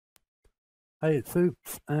Hey, it's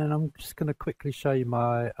Oops, and I'm just going to quickly show you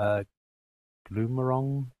my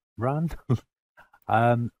Gnomeregan Run.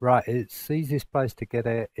 Right, it's the easiest place to get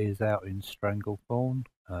it is out in Stranglethorn,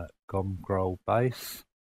 Gomgrol base,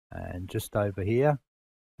 and just over here,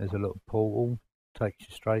 there's a little portal, takes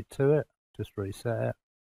you straight to it. Just reset it.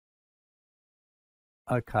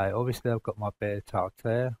 Okay, obviously I've got my bear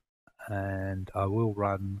tartare, and I will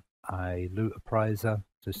run a loot appraiser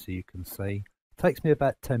just so you can see. It takes me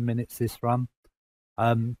about 10 minutes this run.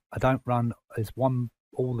 I don't run as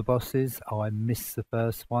all the bosses. I miss the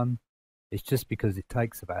first one. It's just because it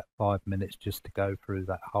takes about 5 minutes just to go through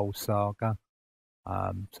that whole saga.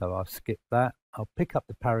 So I'll skip that. I'll pick up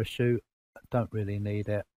the parachute. I don't really need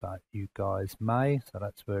it, but you guys may. So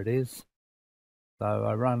that's where it is. So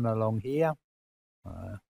I run along here.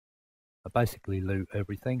 I basically loot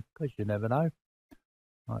everything because you never know.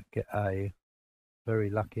 Might get a very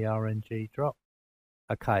lucky RNG drop.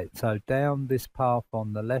 Okay, so down this path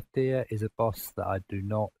on the left here is a boss that I do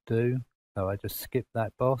not do, so I just skip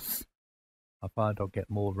that boss. I find I'll get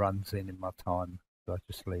more runs in my time, so I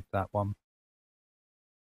just leave that one.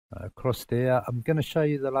 Across here, I'm going to show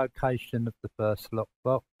you the location of the first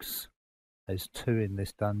lockbox. There's 2 in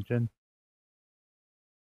this dungeon.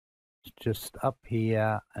 It's just up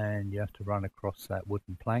here, and you have to run across that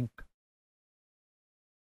wooden plank.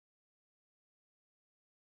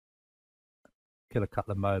 Kill a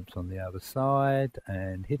couple of mobs on the other side,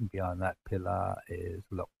 and hidden behind that pillar is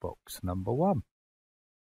lockbox number 1.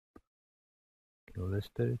 Kill this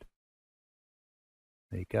dude.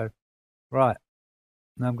 There you go. Right,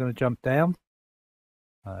 now I'm going to jump down.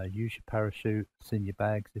 Use your parachute, it's in your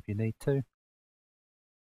bags if you need to.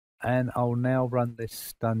 And I'll now run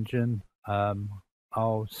this dungeon.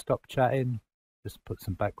 I'll stop chatting, just put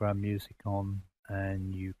some background music on,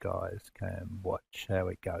 and you guys can watch how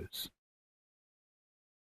it goes.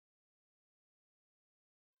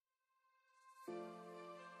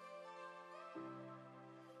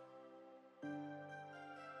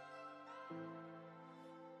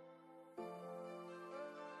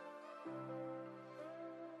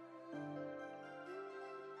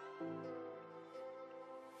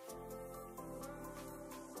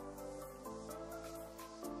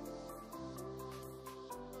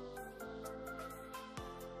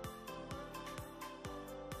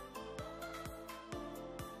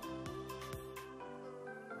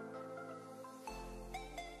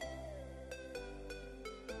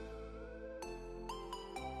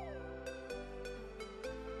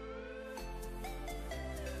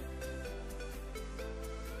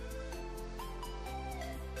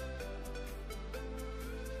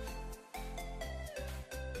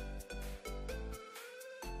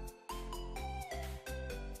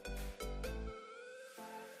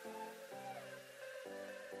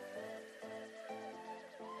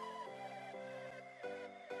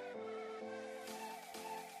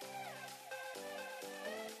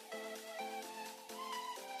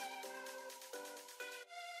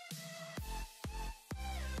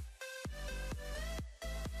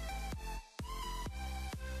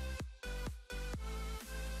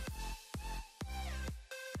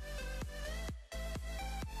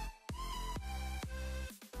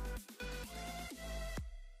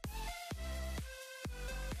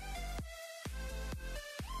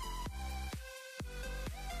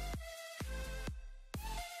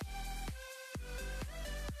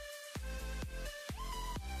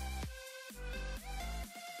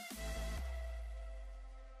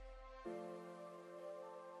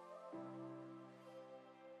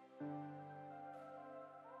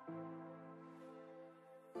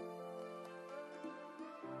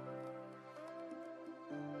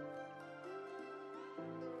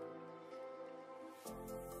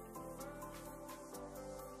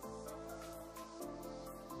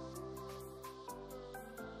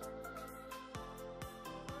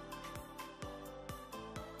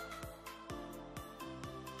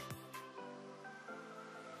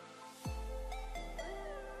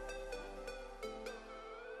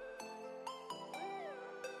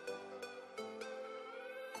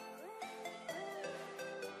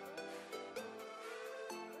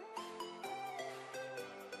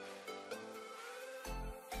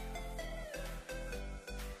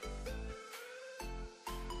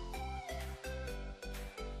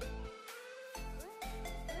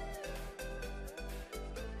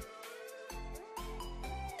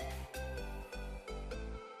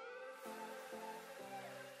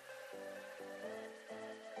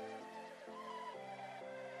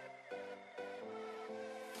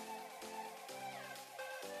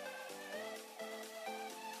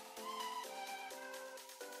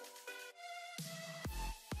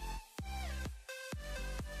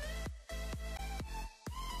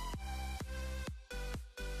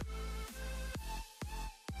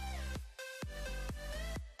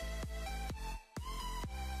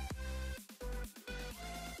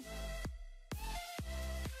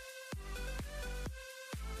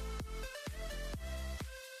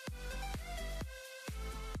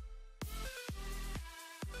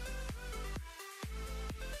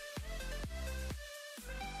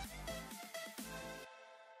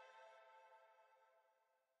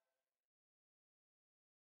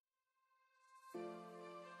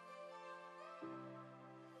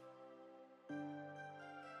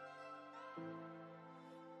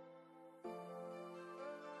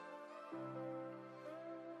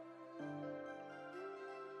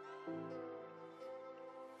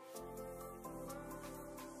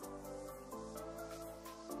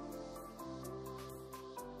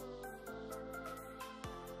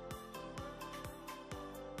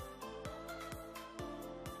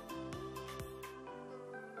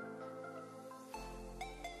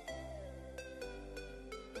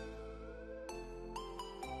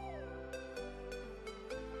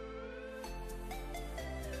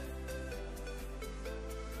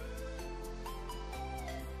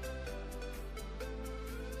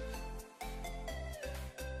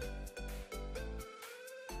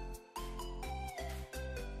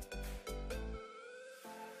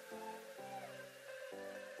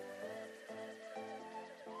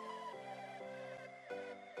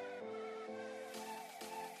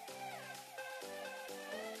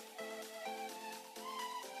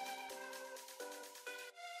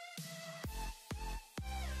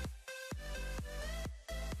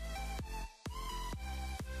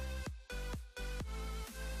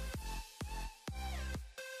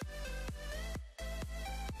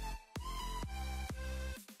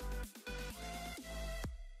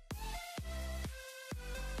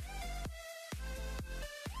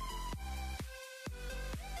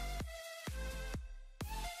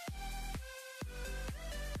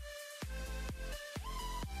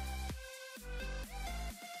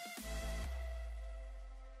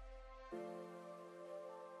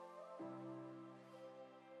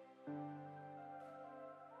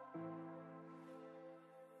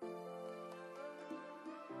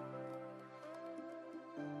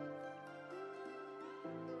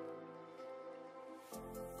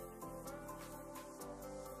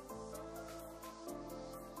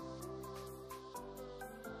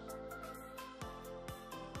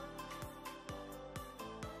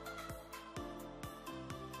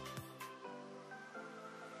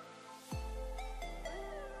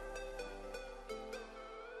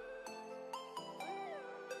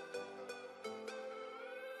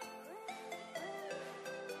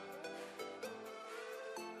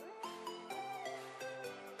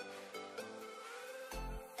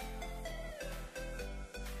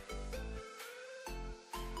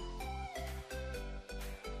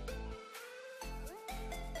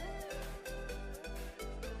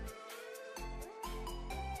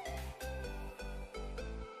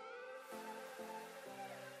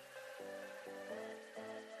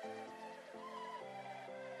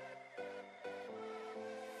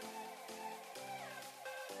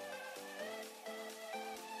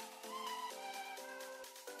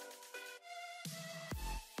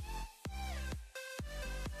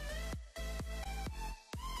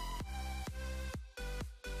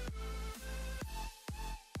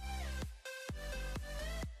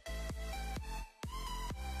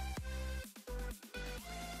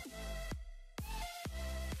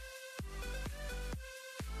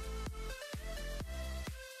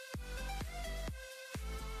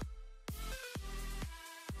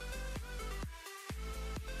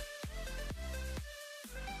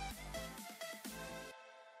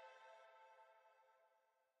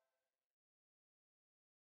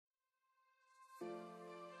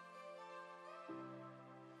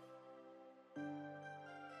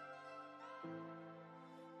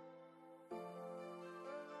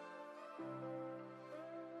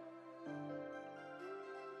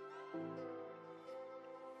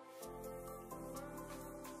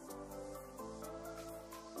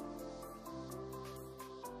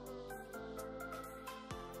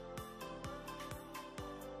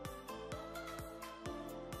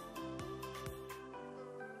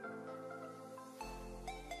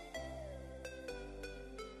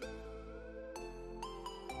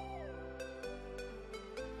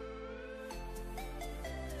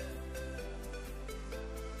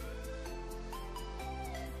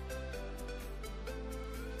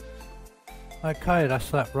 Okay,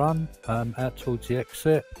 that's that run out towards the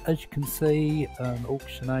exit. As you can see,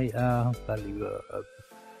 auctionator value of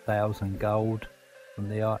 1,000 gold from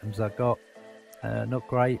the items I got. Not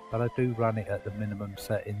great, but I do run it at the minimum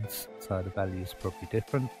settings, so the value is probably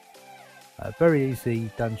different. Very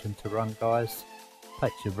easy dungeon to run, guys.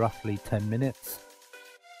 Takes you roughly 10 minutes.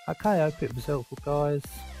 Okay, I hope it was helpful, guys.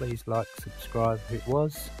 Please like, subscribe if it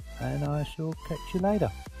was, and I shall catch you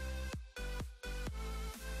later.